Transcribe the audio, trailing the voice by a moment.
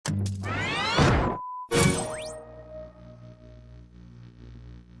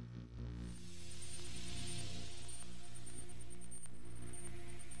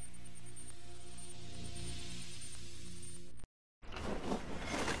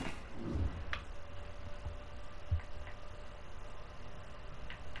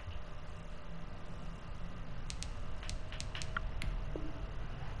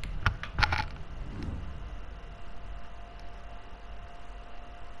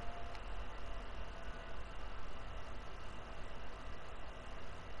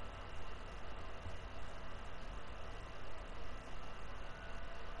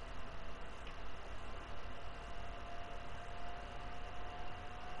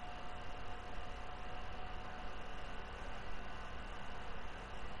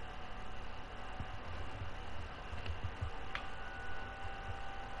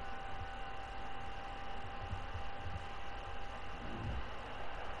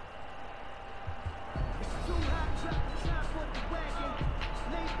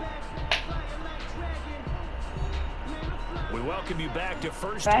We welcome you back to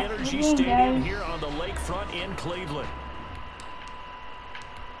First Energy Stadium here on the lakefront in Cleveland.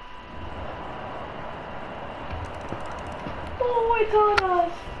 Oh, it's on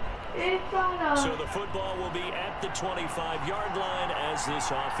us. It's on us. So the football will be at the 25-yard line as this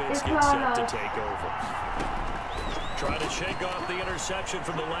offense gets set to take over. Trying to shake off the interception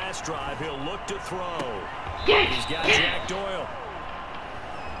from the last drive. He'll look to throw. Yes. He's got Jack Doyle.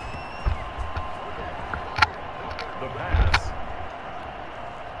 The pass.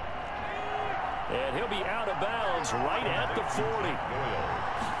 And he'll be out of bounds right at the 40.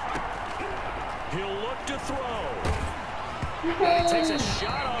 He'll look to throw. And he takes a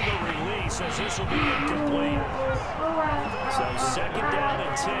shot on the release as this will be incomplete. So second down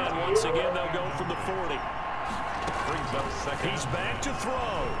and 10. Once again, they'll go from the 40. Brings up second. He's back to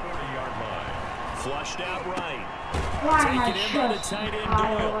throw. 40-yard line. Flushed out right. Taken in by the tight end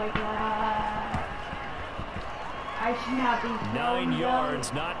Doyle. I should not be 9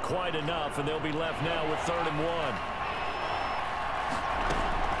 yards, not quite enough, and they'll be left now with 3rd and 1.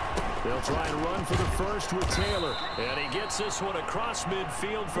 They'll try and run for the first with Taylor. And he gets this one across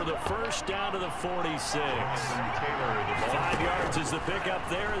midfield for the first down to the 46. 5 yards is the pickup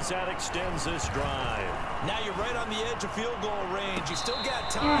there as that extends this drive. Now you're right on the edge of field goal range. You still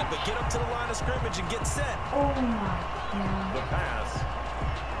got time, but get up to the line of scrimmage and get set. Oh, my God. The pass.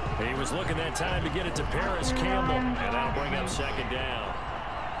 He was looking that time to get it to Paris Campbell, and that'll bring up second down.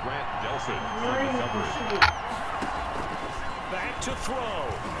 Grant Delson on the coverage. Back to throw.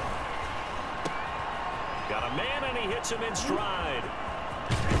 Got a man, and he hits him in stride.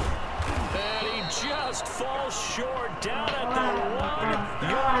 And he just falls short down at the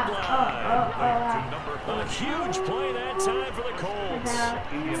 1-yard line. A huge play that time for the Colts.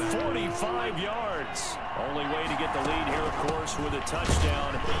 45 yards. Only way to get the lead here, of course, with a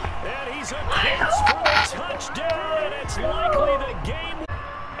touchdown. And he's across for a touchdown, and it's likely the game.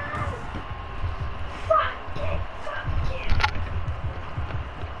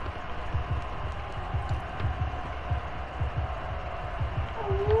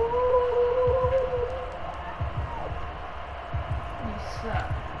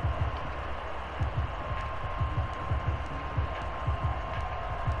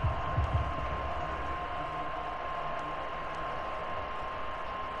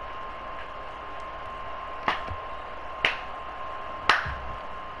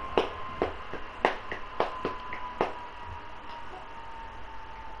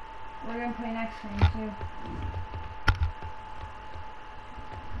 We're going to play next game, too.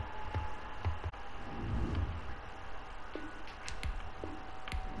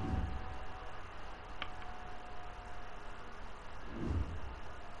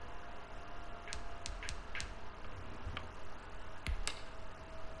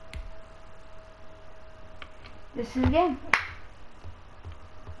 This is the game.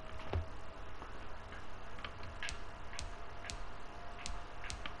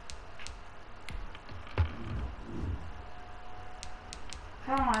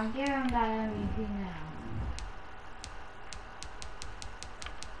 Come on, give him that MVP now.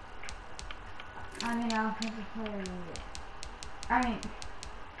 I mean, offensive player of the year. I mean,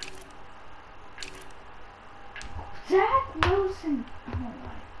 Zach Wilson. Oh my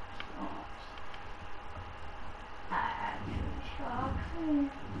gosh. That actually shocks me.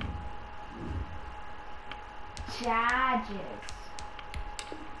 Chargers.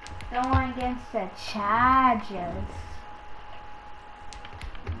 Going against the Chargers.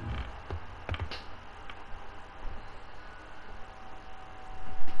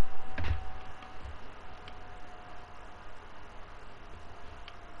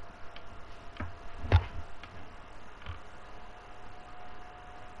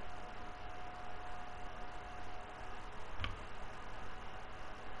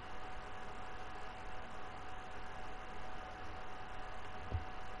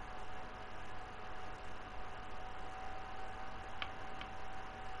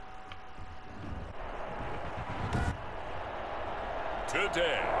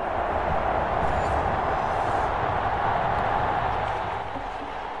 day.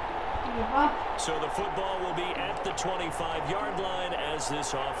 So the football will be at the 25-yard line as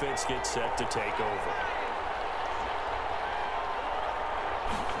this offense gets set to take over.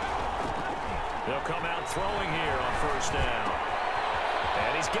 They'll come out throwing here on first down.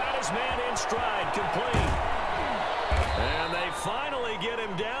 And he's got his man in stride, complete. And they finally get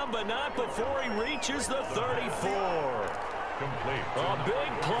him down, but not before he reaches the 34. Complete. A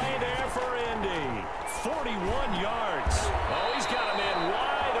big play there for Indy. 41 yards. Oh, he's got him in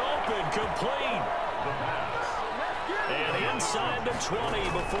wide open, complete. The pass. And inside the 20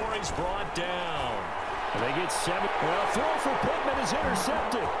 before he's brought down. And they get 7. Well, throw for Pittman is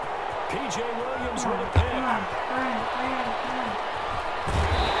intercepted. P.J. Williams with a pick. And a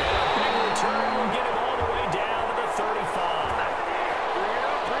big return will get him all the way down to the 35.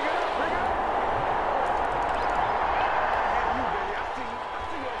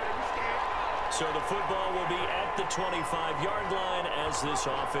 So the football will be at the 25-yard line as this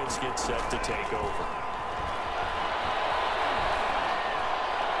offense gets set to take over.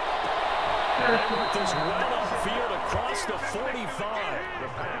 And they work this well upfield across the 45.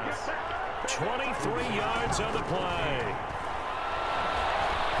 23 yards on the play.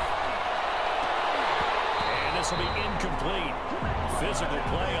 And this will be incomplete. Physical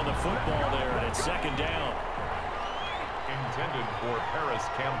play on the football there, and it's second down. Intended for Paris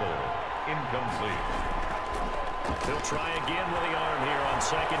Campbell. Incomplete. He'll try again with the arm here on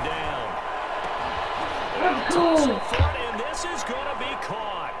second down. And this is going to be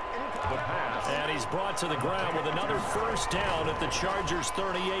caught. The pass. And he's brought to the ground with another first down at the Chargers'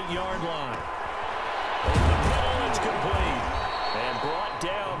 38-yard line. Over the middle, it's complete. And brought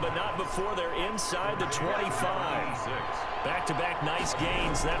down, but not before they're inside the 25. Back-to-back nice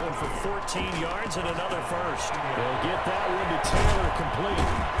gains. That one for 14 yards and another first. They'll get that one to Taylor, complete.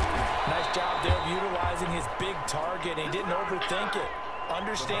 Nice job there of utilizing his big target. He didn't overthink it.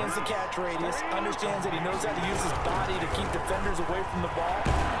 Understands the catch radius. Understands that he knows how to use his body to keep defenders away from the ball.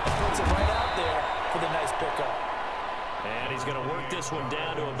 And puts it right out there for the nice pickup. And he's going to work this one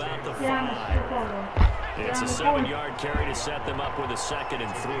down to about the 5. It's a 7-yard carry to set them up with a 2nd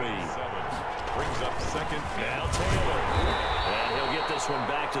and 3. Brings up second. Now Taylor. And he'll get this one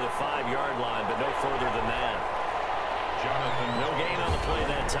back to the 5-yard line, but no further than that. Jonathan. No gain on the play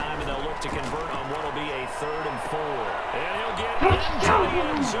that time, and they'll look to convert on what will be a 3rd and 4. And he'll get into the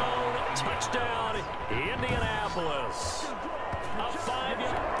end zone. Touchdown, Indianapolis. A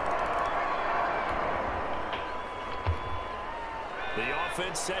 5-yard. The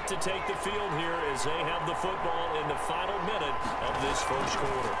offense set to take the field here as they have the football in the final minute of this first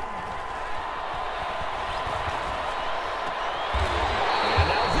quarter. And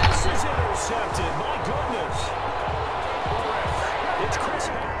now this is intercepted. My goodness. It's Chris.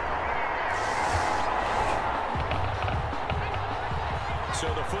 So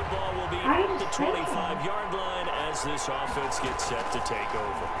the football will be at the 25-yard line as this offense gets set to take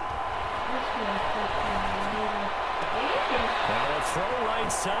over. Now a throw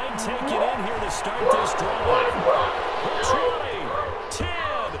right side, take it in here to start this drive. 20, 10,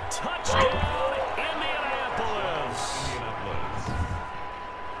 touchdown, Indianapolis.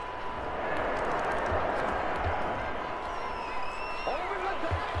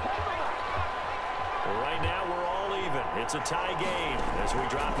 Right now we're all even. It's a tie game as we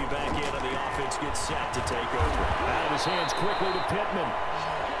drop you back in and the offense gets set to take over. Out of his hands quickly to Pittman.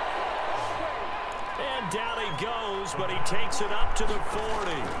 And down he goes, but he takes it up to the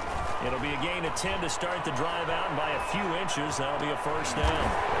 40. It'll be a gain of 10 to start the drive out, and by a few inches, that'll be a first down.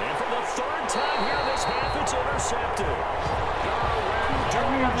 And for the 3rd time here this half, it's intercepted.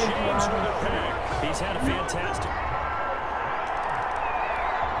 James with a pick. He's had a fantastic.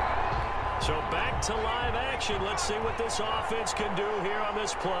 So back to live action. Let's see what this offense can do here on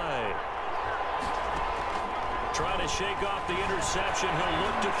this play. Trying to shake off the interception. He'll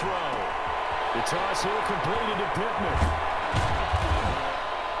look to throw. The toss here completed to Pittman.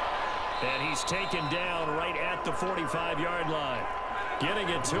 And he's taken down right at the 45-yard line. Getting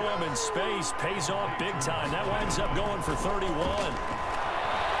it to him in space pays off big time. That winds up going for 31.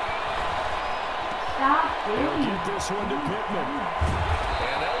 They'll get this one to Pittman.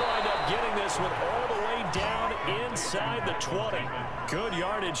 And they'll wind up getting this one all the way down inside the 20. Good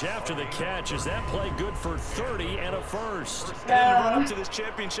yardage after the catch. Is that play good for 30 and a first? And in the run-up to this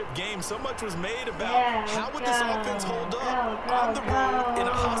championship game, so much was made about how would this offense hold up on the road in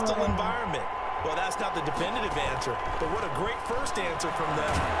a hostile environment. Well, that's not the definitive answer, but what a great first answer from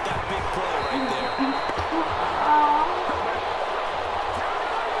them. That big play right there.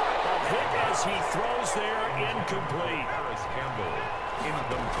 A hit as he throws there, incomplete. Paris Campbell.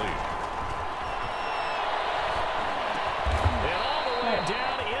 incomplete. And all the way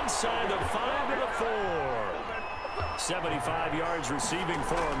down inside the 5 to the 4. 75 yards receiving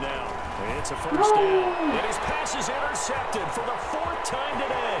for him now. It's a first down. And his pass is intercepted for the 4th time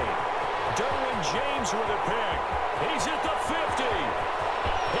today. Derwin James with a pick. He's at the 50.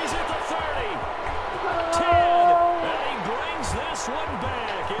 He's at the 30. 10. And he brings this one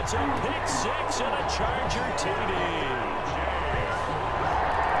back. It's a pick 6 and a Charger TD.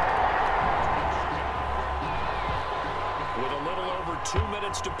 With a little over 2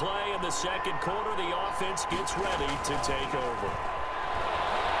 minutes to play in the second quarter, the offense gets ready to take over.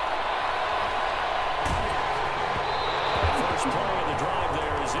 The first play of the drive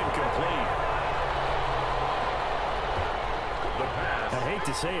there is incomplete. The pass. I hate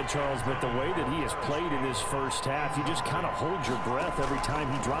to say it, Charles, but the way that he has played in this first half, you just kind of hold your breath every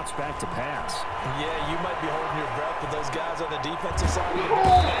time he drops back to pass. Yeah, you might be holding your breath with those guys on the defensive side of the And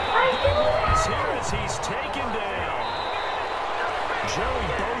ball. here as he's taken down. Joey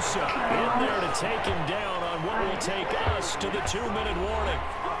Bosa in there to take him down on what will take us to the 2-minute warning.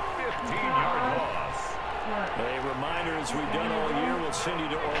 15-yard loss. A reminder, as we've done all year, we'll send you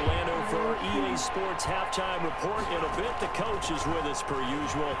to Orlando for our EA Sports halftime report. In a bit, the coach is with us per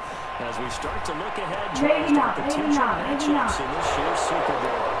usual as we start to look ahead to the potential matchups in this year's Super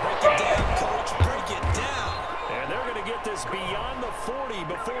Bowl. Break it down, coach. Break it down. And they're going to get this beyond the 40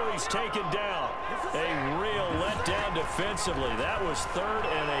 before he's taken down. A real letdown defensively. That was 3rd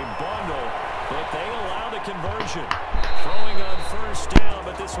and a bundle, but they allow the conversion. Throwing on first down,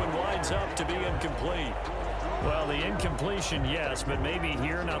 but this one winds up to be incomplete. Well, the incompletion, yes, but maybe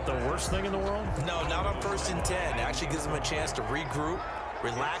here not the worst thing in the world? No, not on 1st and 10. Actually gives them a chance to regroup,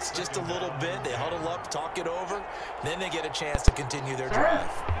 relax just a little bit. They huddle up, talk it over. Then they get a chance to continue their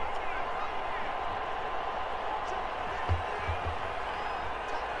drive.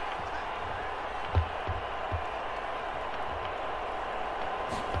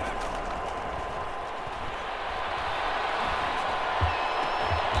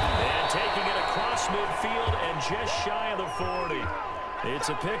 Midfield and just shy of the 40. It's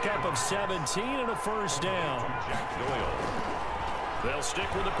a pickup of 17 and a first down. Jack Doyle. They'll stick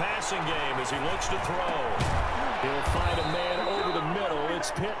with the passing game as he looks to throw. He'll find a man over the middle.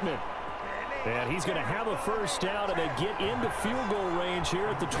 It's Pittman. And he's going to have a first down, and they get into field goal range here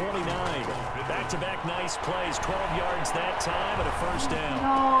at the 29. Back-to-back nice plays, 12 yards that time, and a first down.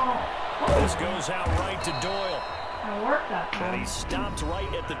 This goes out right to Doyle. And he stopped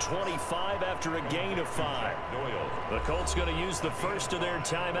right at the 25 after a gain of 5. The Colts going to use the first of their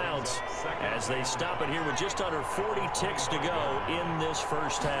timeouts as they stop it here with just under 40 ticks to go in this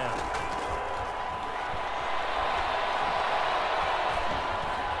first half.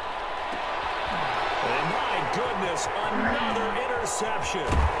 And my goodness, another interception.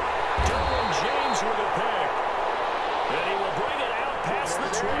 Derwin James with a pick. And he will bring it out past the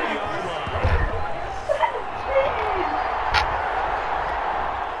 20-yard line.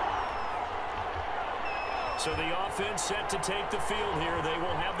 So the offense set to take the field here. They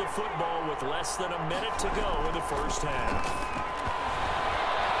will have the football with less than a minute to go in the first half.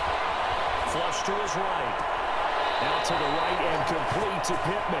 Flush to his right. Out to the right and complete to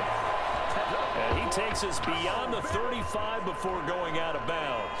Pittman. And he takes us beyond the 35 before going out of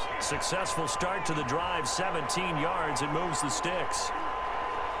bounds. Successful start to the drive, 17 yards, and moves the sticks.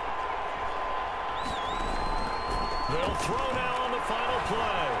 They'll throw now on the final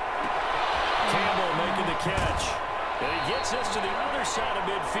play. Campbell making the catch. And he gets us to the other side of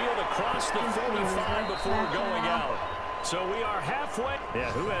midfield across the 45 before going out. So we are halfway.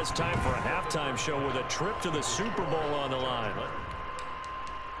 Yeah, who has time for a halftime show with a trip to the Super Bowl on the line?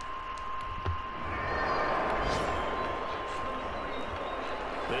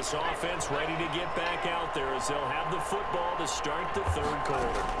 This offense ready to get back out there as they'll have the football to start the third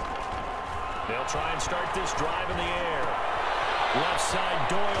quarter. They'll try and start this drive in the air. Left side,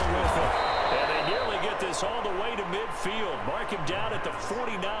 Doyle with it. And they nearly get this all the way to midfield. Mark him down at the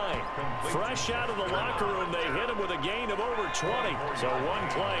 49. Fresh out of the locker room, they hit him with a gain of over 20. So one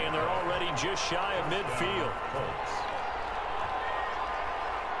play, and they're already just shy of midfield.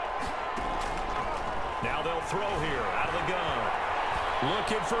 Now they'll throw here out of the gun.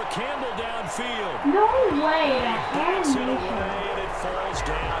 Looking for Campbell downfield. No way. He bats it away, and it falls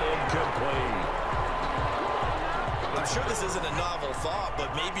down incomplete. I'm sure this isn't a novel thought,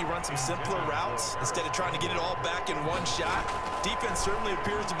 but maybe run some simpler routes instead of trying to get it all back in one shot. Defense certainly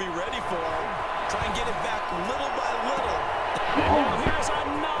appears to be ready for him. Try and get it back little by little. And now here's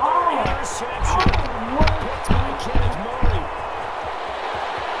another interception. Picked by Kenneth Murray.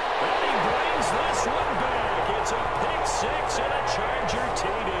 And he brings this one back. It's a pick six and a Charger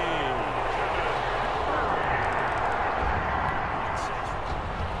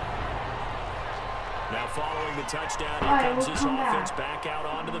Now following the touchdown, here comes this offense back out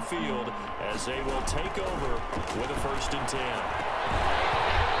onto the field as they will take over with a 1st and 10.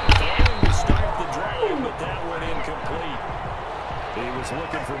 Trying to start the drive, but that one incomplete. He was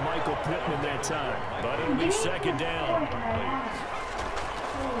looking for Michael Pittman that time, but it'll be 2nd down.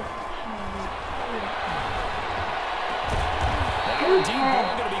 That deep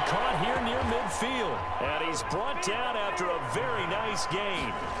ball going to be caught here near midfield. And he's brought down after a very nice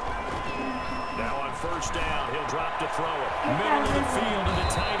gain. Now on 1st down, he'll drop to throw it. Middle of the field to the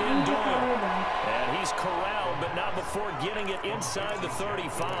tight end, Doyle. And he's corralled, but not before getting it inside the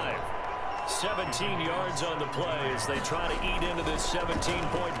 35. 17 yards on the play as they try to eat into this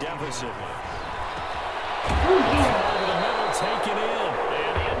 17-point deficit. Over the middle, taken in.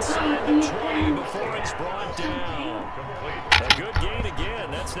 And inside the 20 before it's brought down. A good gain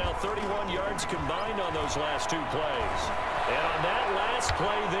again. That's now 31 yards combined on those last 2 plays. And on that last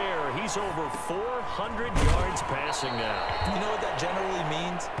play there, he's over 400 yards passing now. You know what that generally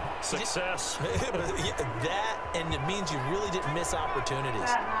means? Success. That, and it means you really didn't miss opportunities.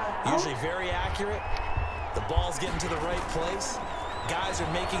 Usually very accurate. The ball's getting to the right place. Guys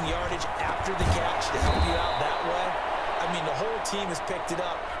are making yardage after the catch to help you out that way. I mean, the whole team has picked it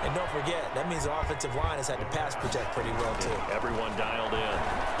up. And don't forget, that means the offensive line has had to pass protect pretty well, too. Everyone dialed in.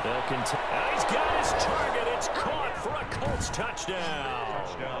 They'll continue. He's got his target. It's caught for a Colts touchdown.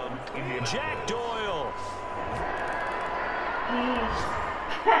 Jack Doyle.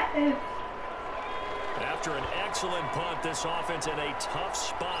 After an excellent punt, this offense in a tough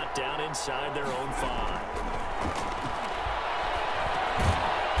spot down inside their own 5.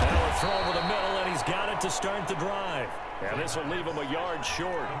 Now a throw over the middle, and he's got it to start the drive. And this will leave him a yard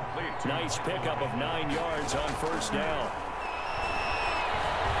short. Nice pickup of 9 yards on 1st down.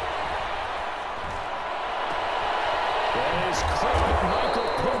 There's Michael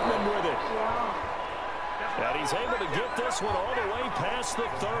Pittman with it. And he's able to get this one all the way past the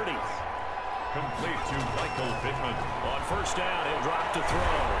 30. Complete to Michael Pittman. On 1st down, he'll drop to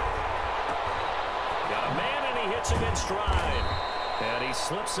throw. Got a man, and he hits him in stride. And he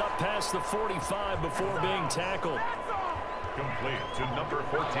slips up past the 45 before being tackled. Complete to number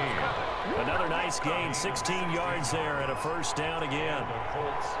 14. Another nice gain, 16 yards there, and a 1st down again. The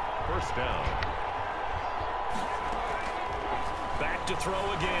Colts, 1st down. Back to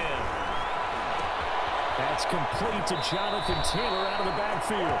throw again. That's complete to Jonathan Taylor out of the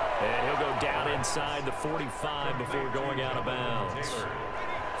backfield. And he'll go down inside the 45 before going out of bounds.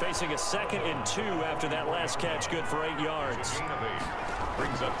 Facing a 2nd and 2 after that last catch, good for 8 yards.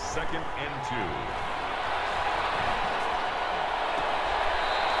 Brings up 2nd and 2.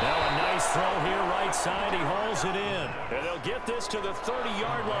 Now a nice throw here, right side. He hauls it in. And they'll get this to the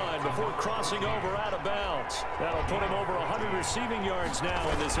 30-yard line before crossing over out of bounds. That'll put him over 100 receiving yards now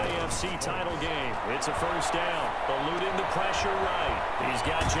in this AFC title game. It's a 1st down. Eluding the pressure right. He's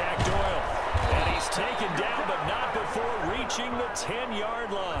got Jack Doyle. And he's taken down, but not before reaching the 10-yard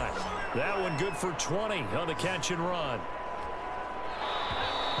line. That one good for 20 on the catch and run.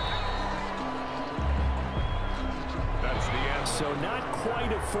 So not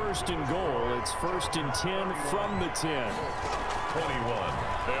quite a 1st and goal. It's 1st and 10 from the 10. 21.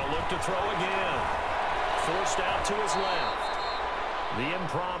 They'll look to throw again. Forced out to his left. The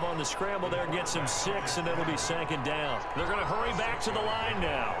improv on the scramble there gets him 6, and it'll be 2nd down. They're going to hurry back to the line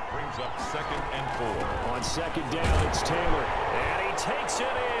now. Brings up 2nd and 4. On 2nd down, it's Taylor. And he takes it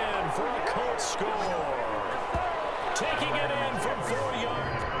in for a Colts score. Taking it in from 4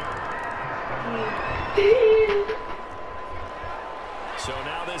 yards. So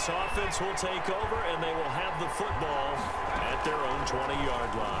now this offense will take over, and they will have the football at their own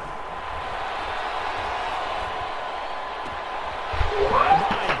 20-yard line.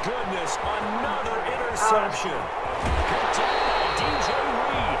 My goodness, another interception. Picked up by DJ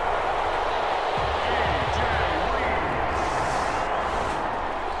Reed.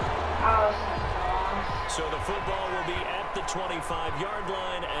 So the football will be at the 25-yard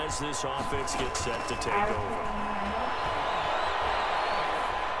line as this offense gets set to take over.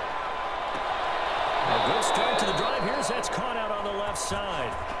 A good start to the drive. Here's that's caught out on the left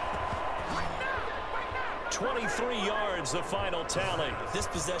side. 23 yards, the final tally. This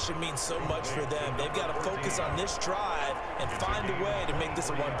possession means so much for them. They've got to focus on this drive and find a way to make this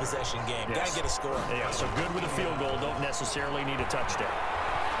a one-possession game. Yes. Got to get a score. Yeah, so good with a field goal. Don't necessarily need a touchdown.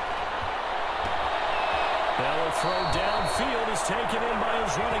 Now a throw downfield is taken in by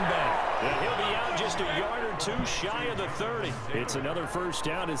his running back. And he'll be out just a yard or 2 shy of the 30. It's another 1st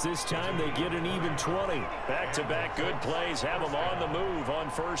down as this time they get an even 20. Back-to-back good plays have them on the move on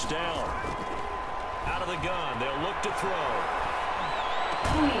 1st down. Out of the gun, they'll look to throw.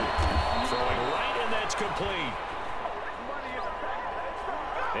 Throwing right in that complete.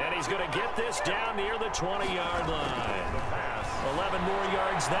 And he's going to get this down near the 20-yard line. 11 more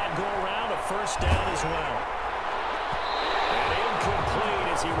yards that go around, a first down as well. And incomplete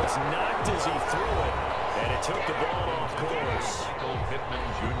as he was knocked as he threw it. And it took the ball off course. Michael Pittman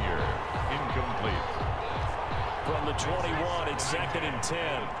Jr. incomplete. From the 21, it's 2nd and 10.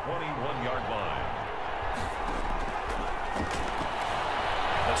 21-yard line.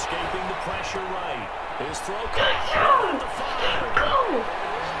 Escaping the pressure right. His throw caught at the 5.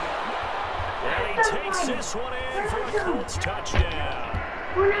 And he takes this one in for a Colts touchdown.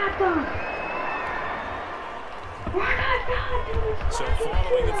 We're not done. We're not done. So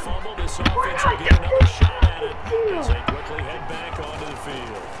following the fumble, this offense will get another shot at it as they quickly head back onto the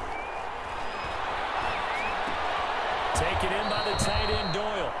field. Taken in by the tight end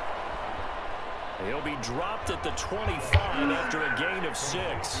Doyle. He'll be dropped at the 25 after a gain of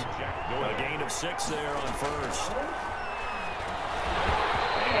 6. A gain of 6 there on first.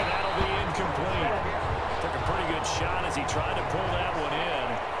 And that'll be incomplete. Took a pretty good shot as he tried to pull that one in.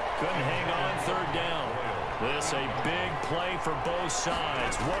 Couldn't hang on 3rd down. This a big play for both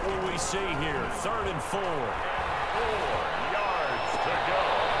sides. What will we see here? 3rd and 4. 4 yards to go.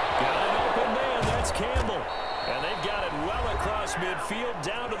 Got an open man. That's Campbell. And they've got it well across midfield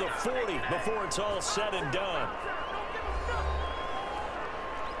down to the 40 before it's all said and done.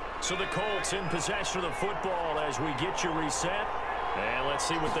 So the Colts in possession of the football as we get you reset. And let's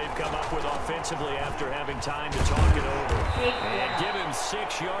see what they've come up with offensively after having time to talk it over. And give him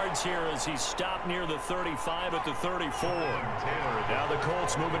 6 yards here as he's stopped near the 35 at the 34. Now the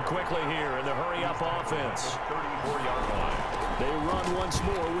Colts moving quickly here in the hurry-up offense. 34-yard line. They run once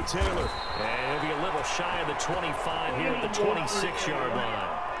more with Taylor. And he'll be a little shy of the 25 here at the 26-yard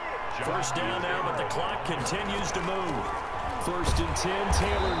line. First down now, but the clock continues to move. 1st and 10,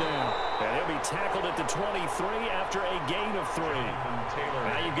 Taylor now. And he'll be tackled at the 23 after a gain of 3.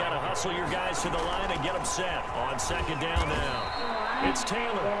 Now you've got to hustle your guys to the line and get them set on 2nd down now. It's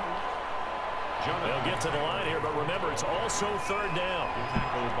Taylor. They'll get to the line here, but remember, it's also 3rd down.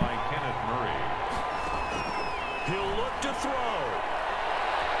 Tackled by Kenneth Murray. He'll look to throw.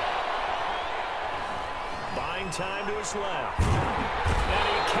 Buying time to his left. And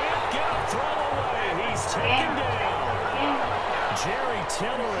he can't get a throw away. He's taken down. Jerry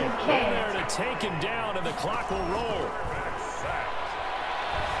Tillery in there to take him down, and the clock will roll.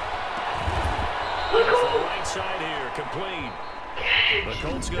 From the right side here, complete. The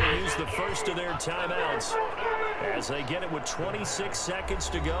Colts going to use the first of their timeouts as they get it with 26 seconds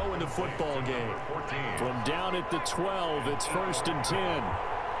to go in the football game. From down at the 12, it's 1st and 10.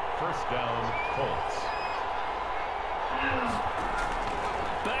 First down, Colts.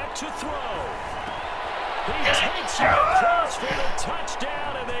 Back to throw. He takes it across for the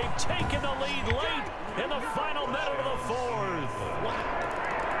touchdown, and they've taken the lead late in the final minute of the 4th.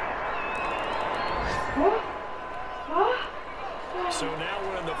 So now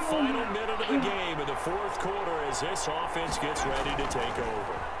we're in the final minute of the game in the 4th quarter as this offense gets ready to take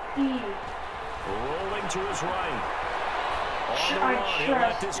over. Rolling to his right. On the run, he'll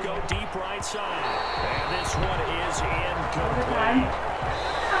let this go deep right side. And this one is incomplete.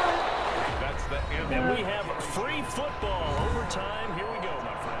 That's the end. And we have free football. Overtime. Here we go,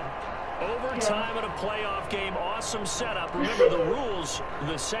 my friend. Overtime in a playoff game. Awesome setup. Remember, the rules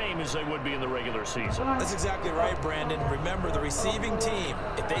the same as they would be in the regular season. That's exactly right, Brandon. Remember, the receiving team,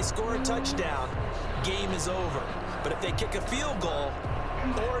 if they score a touchdown, game is over. But if they kick a field goal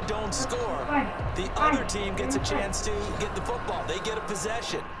or don't score, the other team gets a chance to get the football. They get a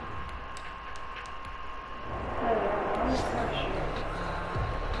possession.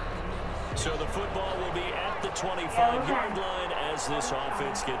 So the football will be at the 25-yard line as this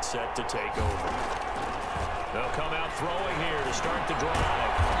offense gets set to take over. They'll come out throwing here to start the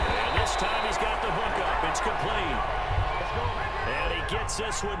drive. And this time he's got the hook up. It's complete. And he gets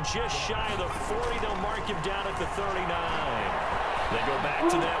this one just shy of the 40. They'll mark him down at the 39. They go back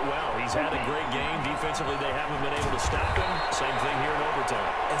to that well. He's had a great game. Defensively, they haven't been able to stop him. Same thing here in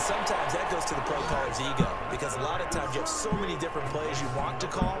overtime. And sometimes that goes to the play caller's ego, because a lot of times you have so many different plays you want to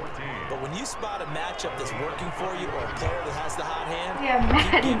call, but when you spot a matchup that's working for you or a player that has the hot hand,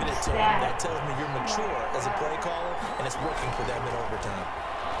 keep giving it to him. That tells me you're mature as a play caller, and it's working for them in overtime.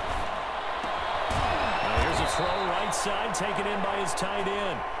 Now here's a throw right side, taken in by his tight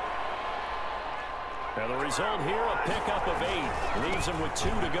end. Now the result here, a pickup of 8. Leaves him with 2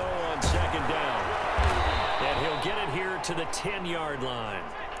 to go on 2nd down. And he'll get it here to the 10-yard line.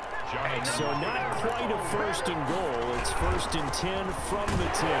 So not quite a 1st and goal. It's 1st and 10 from the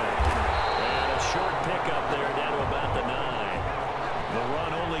 10. And a short pickup there down to about the 9. The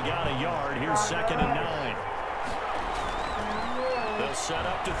run only got a yard. Here's 2nd and 9. They'll set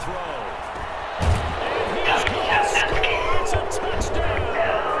up to throw. And he's going to score. It's a touchdown.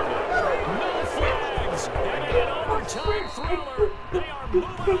 No flags. And an overtime thriller. They are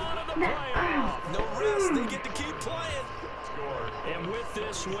moving on to the playoff. No rest. They get to keep playing. And with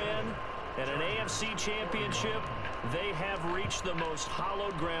this win and an AFC championship, they have reached the most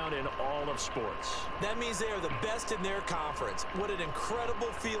hallowed ground in all of sports. That means they are the best in their conference. What an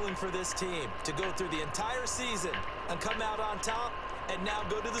incredible feeling for this team to go through the entire season and come out on top and now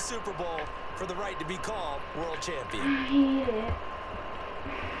go to the Super Bowl for the right to be called world champion. I hate it.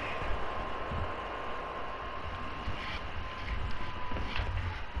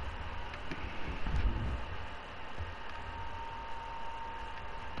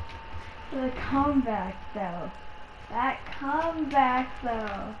 The comeback, though. That comeback,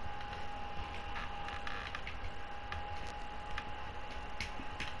 though.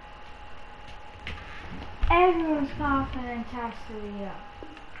 Everyone's confidence has to be up.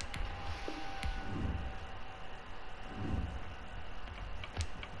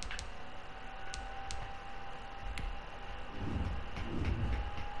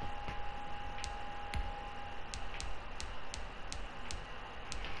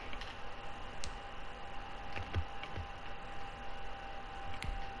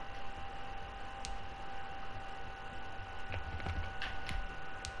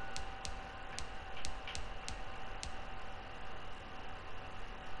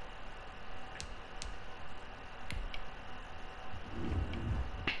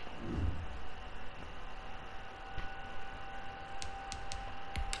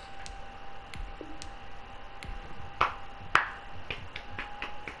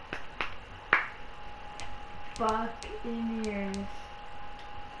 Buccaneers.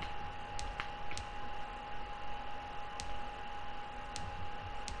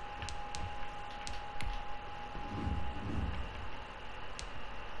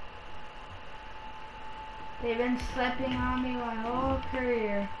 They've been sleeping on me my whole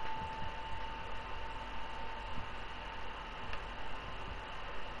career.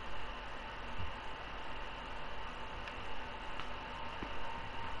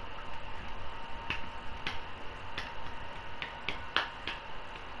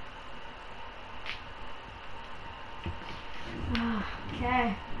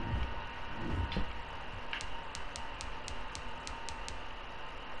 Okay.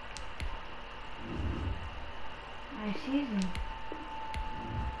 Nice season.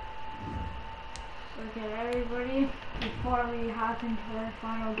 Look at everybody before we hop into our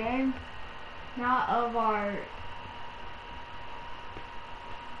final game. Not of our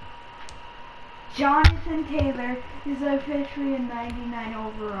Jonathan Taylor is officially a 99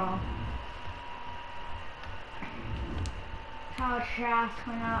 overall. How Trask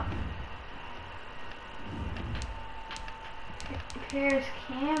went up. Paris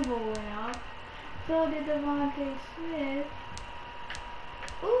Campbell went up. So did Devontae Smith.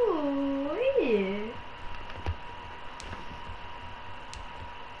 Ooh, yeah.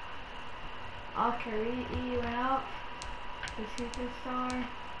 Alcariti went up. The superstar.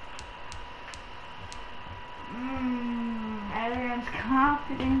 Everyone's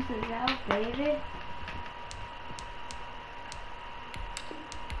confidence is outdated.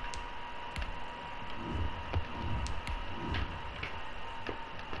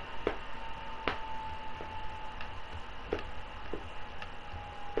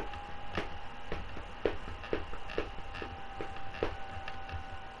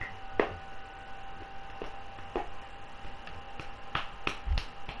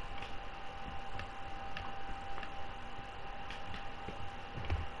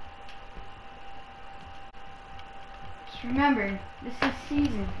 Remember, this is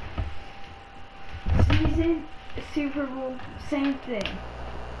season. Season, Super Bowl, same thing.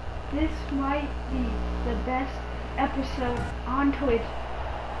 This might be the best episode on Twitch,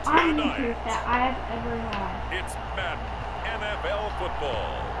 on YouTube that I have ever had. It's Madden NFL football.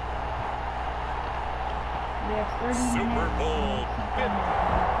 We have 30 Super minutes. Bowl 50.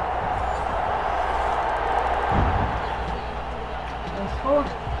 The score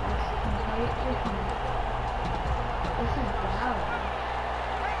is completely different. This is loud.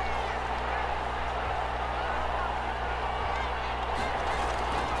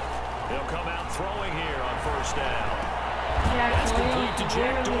 They'll come out throwing here on first down. Jack That's complete Williams to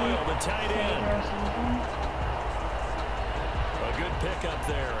Jack really Doyle, the tight end. saved our season. A good pickup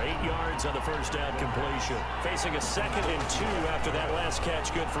there. 8 yards on the first down completion. Facing a 2nd and 2 after that last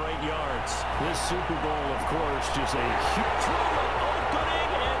catch, good for 8 yards. This Super Bowl, of course, just a huge... Through the opening,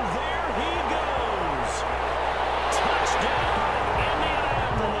 and there he goes. Touchdown,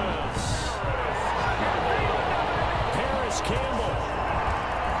 Indianapolis.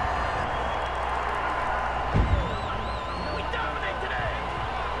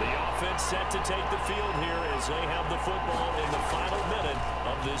 as they have the football in the final minute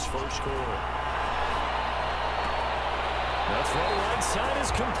of this first quarter. The throw right side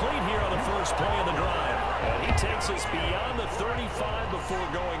is complete here on the first play of the drive. And he takes us beyond the 35 before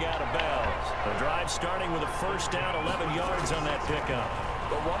going out of bounds. The drive starting with a first down, 11 yards on that pickup.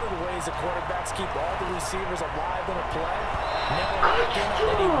 But one of the ways the quarterbacks keep all the receivers alive in a play, never lock in on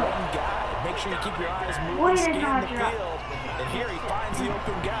any one guy. Make sure you keep your eyes moving, scanning the field. And here he finds the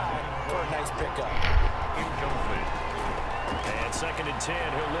open guy for a nice pickup. Incomplete. And 2nd and 10,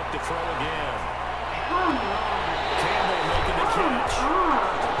 he'll look to throw again. Come on. Campbell making the catch.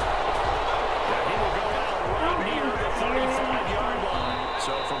 He will go out right near the 35-yard line.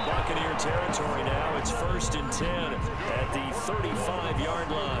 So from Buccaneer territory now, it's 1st and 10 at the 35-yard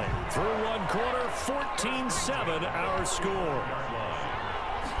line. Through one quarter, 14-7 our score.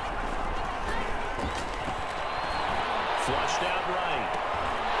 Flushed out right.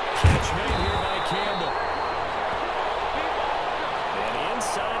 Catch made here by Campbell. And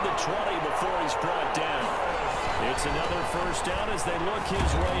inside the 20 before he's brought down. It's another first down as they look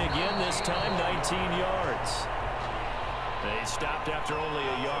his way again, this time 19 yards. They stopped after only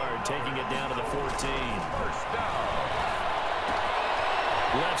a yard, taking it down to the 14. First down.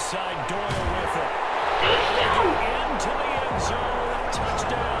 Left side, Doyle with it. Into the end zone.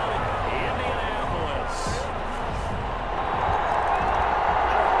 Touchdown, Indianapolis.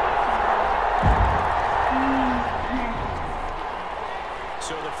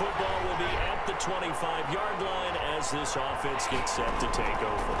 So the football will be at the 25-yard line as this offense gets set to take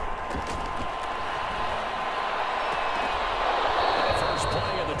over. The first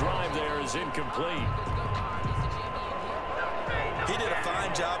play of the drive there is incomplete. He did a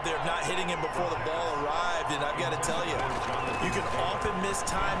fine job there of not hitting him before the ball arrived, and I've got to tell you, you can often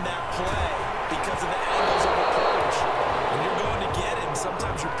mistime that play because of the angles of approach. When you're going to get him,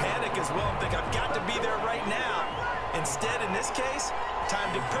 sometimes you panic as well and think, I've got to be there right now. Instead, in this case,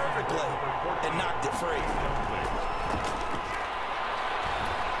 timed it perfectly and knocked it free. And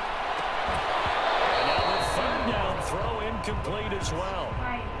now the 3rd down throw incomplete as well.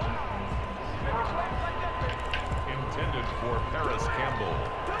 Intended for Paris Campbell.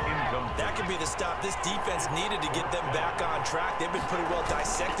 Incomplete. That could be the stop this defense needed to get them back on track. They've been pretty well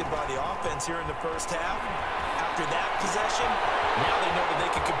dissected by the offense here in the first half. After that possession, now they know that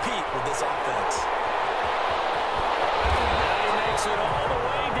they can compete with this offense. It all the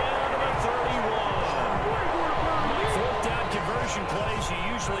way down to the 31. 4th down conversion plays, you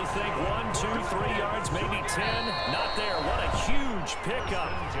usually think 1, 2, 3 yards, maybe 10. Not there. What a huge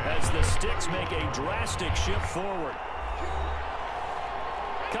pickup as the Sticks make a drastic shift forward.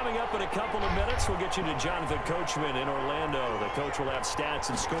 Coming up in a couple of minutes, we'll get you to Jonathan Coachman in Orlando. The coach will have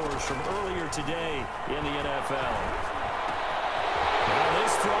stats and scores from earlier today in the NFL. Now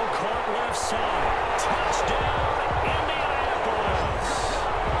this throw caught left side. Touchdown, Indianapolis.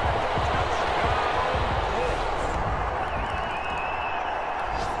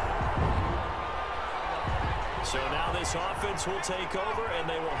 So now this offense will take over, and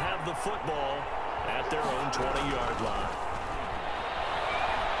they will have the football at their own 20-yard line.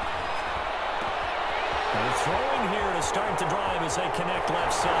 And throwing here to start the drive as they connect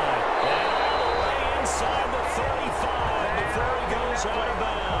left side. And all the way inside the 35 before he goes out of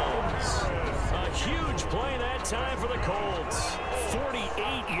bounds. A huge play that time for the Colts.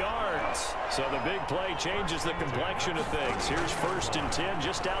 48 yards. So the big play changes the complexion of things. Here's 1st and 10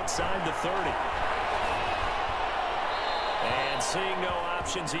 just outside the 30. And seeing no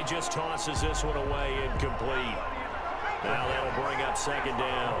options, he just tosses this one away incomplete. Now that'll bring up 2nd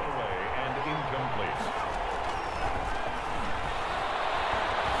down. And incomplete.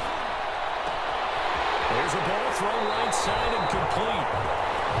 There's a ball thrown right side and complete.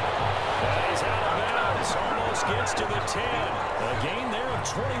 He's out of bounds. Almost gets to the 10. A gain there of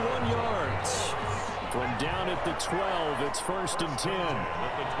 21 yards. From down at the 12, it's 1st and 10.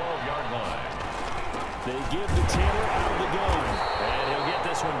 At the 12-yard line. They give the Tanner out of the gun. And he'll get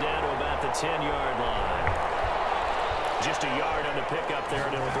this one down to about the 10-yard line. Just a yard on the pickup there,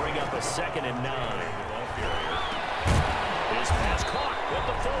 and it'll bring up a 2nd and 9. His pass caught at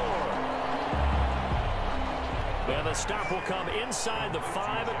the 4. And the stop will come inside the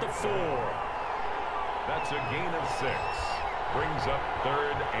 5 at the 4. That's a gain of 6. Brings up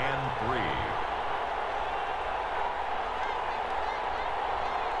 3rd and 3.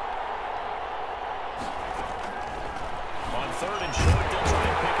 On 3rd and short, they'll try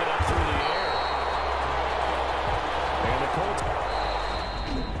and pick it up through the air. And the Colts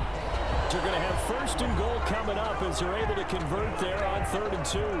are going to have 1st and goal coming up as they're able to convert there on 3rd and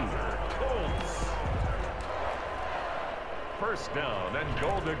 2. Colts. 1st down and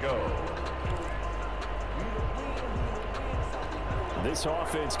goal to go. This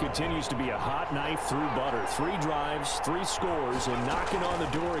offense continues to be a hot knife through butter. 3 drives, 3 scores, and knocking on the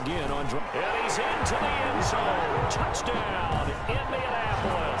door again on drive. And he's into the end zone. Touchdown,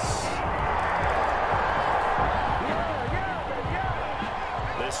 Indianapolis.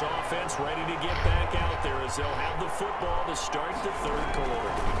 This offense ready to get back out there as they'll have the football to start the 3rd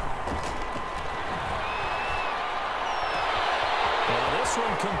quarter. And this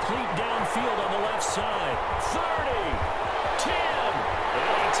one complete downfield on the left side. 30. 10,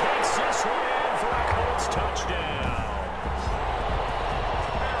 and he takes this one in for a Colts touchdown.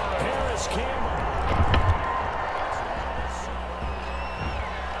 Harris Campbell.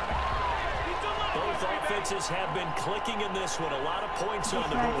 Both offenses have been clicking in this one. A lot of points on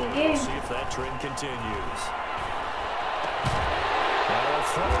the board. We'll see if that trend continues. Now a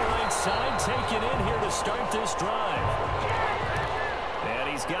throw right side taken in here to start this drive. And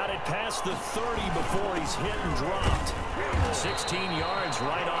he's got it past the 30 before he's hit and dropped. 16 yards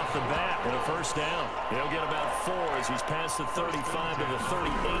right off the bat with a first down. He'll get about 4 as he's past the 35 to the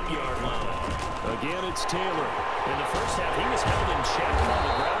 38-yard line. Again, it's Taylor. In the first half, he was held in check on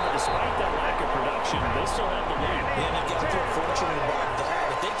the ground, but despite that lack of production, they still have the lead. And you got to feel fortunate about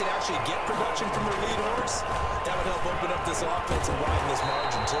that. If they could actually get production from their lead horse, that would help open up this offense and widen this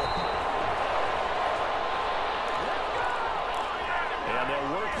margin, too. And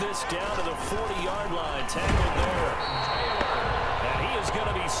they'll work this down to the 40-yard line. Tackled there. And he is going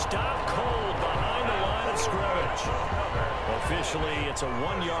to be stopped cold behind the line of scrimmage. Officially, it's a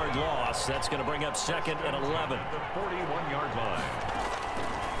 1-yard loss. That's going to bring up 2nd and 11. The 41-yard line.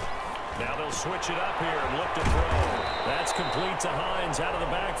 Now they'll switch it up here and look to throw. That's complete to Hines out of the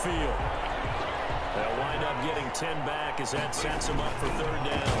backfield. They'll wind up getting 10 back as that sets him up for 3rd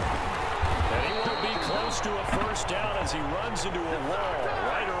down. And he will be close to a first down as he runs into a wall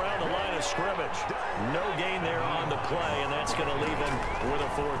right around the line of scrimmage. No gain there on the play, and that's going to leave him with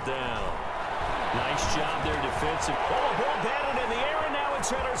a 4th down. Nice job there defensive. Oh, ball batted in the air, and now it's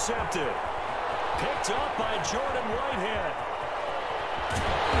intercepted. Picked up by Jordan Whitehead.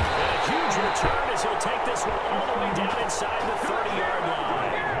 And a huge return as he'll take this one all the way down inside the 30-yard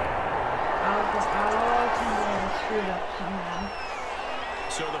line. I'll screwed up somehow.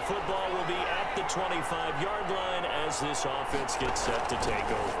 So the football will be at the 25-yard line as this offense gets set to take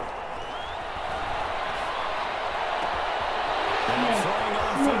over. And throwing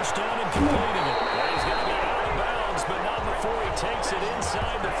on first down and completing it. Well, he's going to be out of bounds, but not before he takes it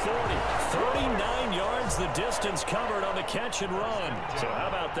inside the 40. 39 yards the distance covered on the catch and run. So how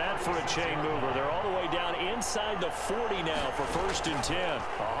about that for a chain mover? They're all the way down inside the 40 now for 1st and 10.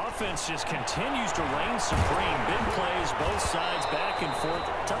 The offense just continues to reign supreme. Big plays, both sides, back and forth.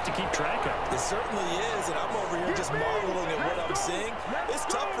 Tough to keep track of. It certainly is, and I'm over here just marveling at what I'm seeing. It's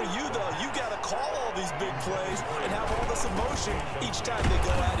tough for you, though. You got to call all these big plays and have all this emotion each time they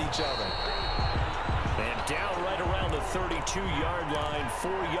go at each other. And down right around the 32-yard line, 4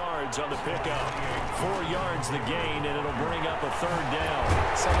 yards on the pickup. 4 yards the gain, and it'll bring up a 3rd down.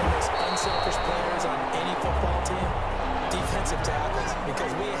 Some of the most unselfish players on any football team, defensive tackles, because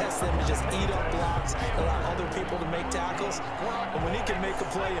we ask them to just eat up blocks, allow other people to make tackles. And when he can make a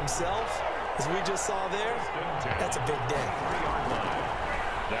play himself, as we just saw there, that's a big day.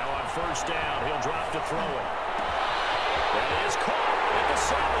 Now on first down, he'll drop to throw it. That is caught at the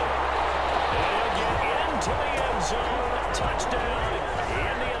 7. And he'll get into the end zone. Touchdown,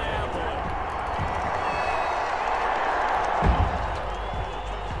 Indianapolis.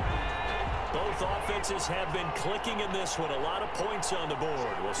 Both offenses have been clicking in this one. A lot of points on the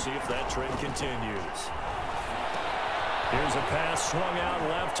board. We'll see if that trend continues. Here's a pass swung out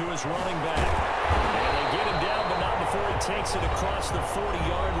left to his running back. And they get him down, but not before he takes it across the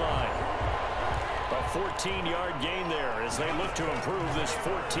 40-yard line. A 14-yard gain there as they look to improve this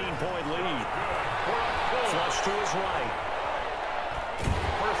 14-point lead. Flush to his right.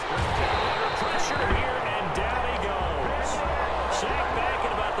 Pressure here, and down he goes. Sack back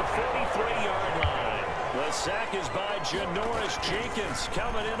at about the 43-yard line. The sack is by Janoris Jenkins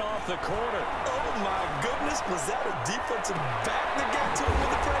coming in off the corner. Oh, my goodness. Was that a defensive back that got to him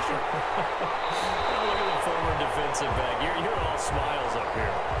with the pressure? Look at the former defensive back. You're all smiles up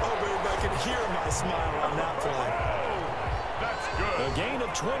here. Oh, baby, I can hear my smile on that play. That's good. A gain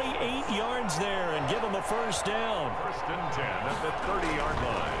of 28 yards there and give him a first down. 1st and 10 at the 30-yard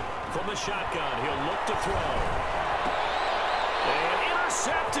line. From the shotgun, he'll look to throw. And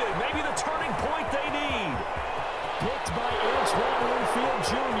intercepted. Maybe the turning point they need. Picked by Antoine Winfield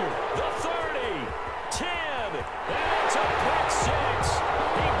Jr. The 30, 10, and it's a pick 6.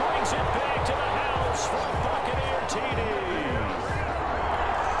 He brings it back to the house for a Buccaneer TD.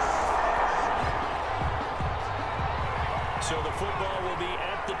 So the football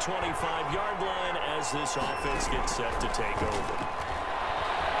 25-yard line as this offense gets set to take over.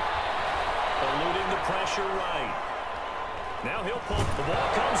 Eluding the pressure right. Now he'll pull. The ball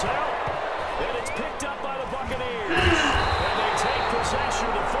comes out. And it's picked up by the Buccaneers. And they take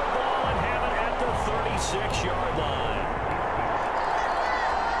possession of the football and have it at the 36-yard line.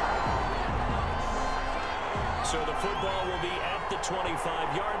 So the football will be at the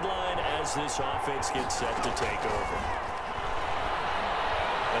 25-yard line as this offense gets set to take over.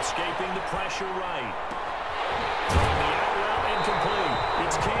 Escaping the pressure right. Throwing the out route incomplete.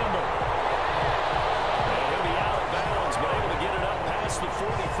 It's Campbell. And he'll be out of bounds, but able to get it up past the 45.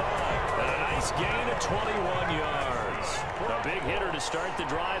 And a nice gain of 21 yards. A big hitter to start the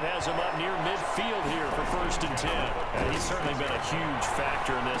drive has him up near midfield here for 1st and 10. And he's certainly been a huge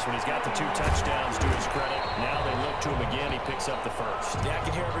factor in this when he's got the 2 touchdowns to his credit. Now they look to him again. He picks up the 1st. Yeah, I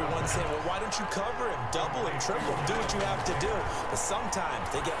can hear everyone saying, well, why don't you cover him, double him, triple him, do what you have to do. But sometimes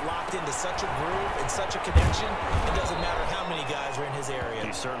they get locked into such a groove and such a connection, it doesn't matter how many guys are in his area.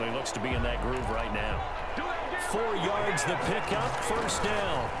 He certainly looks to be in that groove right now. 4 yards the pickup, 1st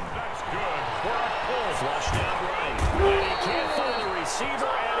down. That's good for a pull. Flushed out right. And he can't find the receiver,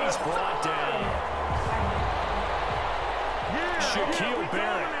 and he's brought down. Shaquille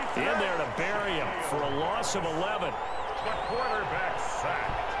Barrett in there to bury him for a loss of 11. The quarterback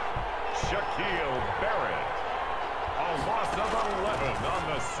sacked. Shaquille Barrett. A loss of 11 on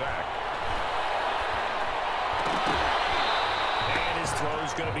the sack. And his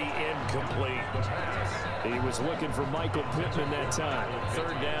throw's going to be incomplete. He was looking for Michael Pittman that time.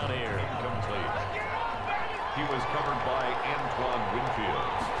 3rd down here. Incomplete. He was covered by Antoine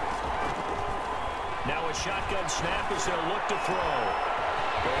Winfield. Now a shotgun snap as they'll look to throw.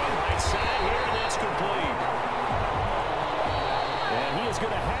 Going right side here, and that's complete. And he is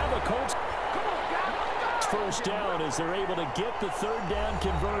going to have a Colts 1st down as they're able to get the 3rd down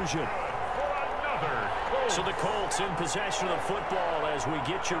conversion. So the Colts in possession of the football as we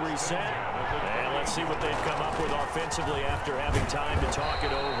get you reset. And let's see what they've come up with offensively after having time to talk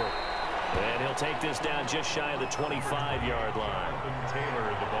it over. And he'll take this down just shy of the 25-yard line.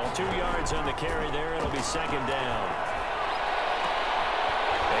 2 yards on the carry there. It'll be 2nd down.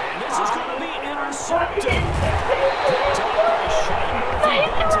 And this is going to be intercepted. Picked up by Shane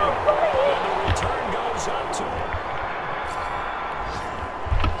Murphy-Bunting. And the return goes up to him.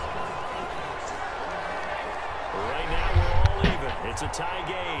 Right now we're all even. It's a tie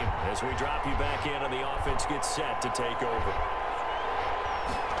game as we drop you back in and the offense gets set to take over.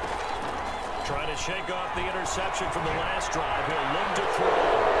 Trying to shake off the interception from the last drive. He'll look to throw.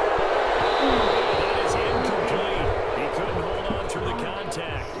 That is incomplete. He couldn't hold on through the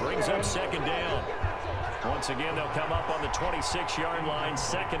contact. Brings up 2nd down. Once again, they'll come up on the 26-yard line,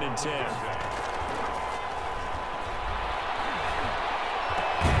 2nd and 10. And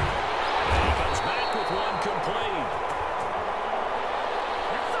he comes back with one complete.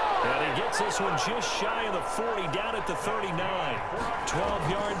 And he gets this one just shy of the 40, down at the 39. 12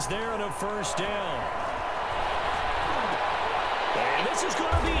 yards there and a 1st down. And this is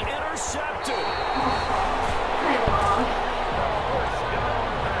going to be intercepted.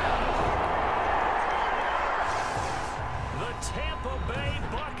 The Tampa Bay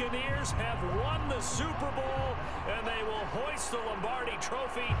Buccaneers have won the Super Bowl, and they will hoist the Lombardi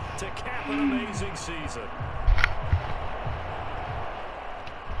Trophy to cap an amazing season.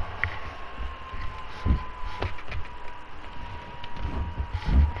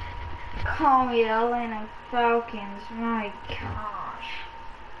 Call me the Atlanta Falcons, my gosh.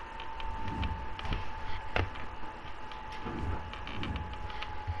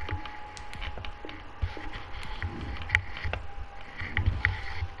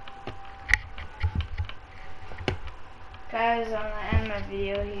 Guys, I'm gonna end my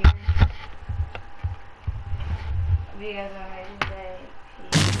video here. Hope you guys have an amazing day.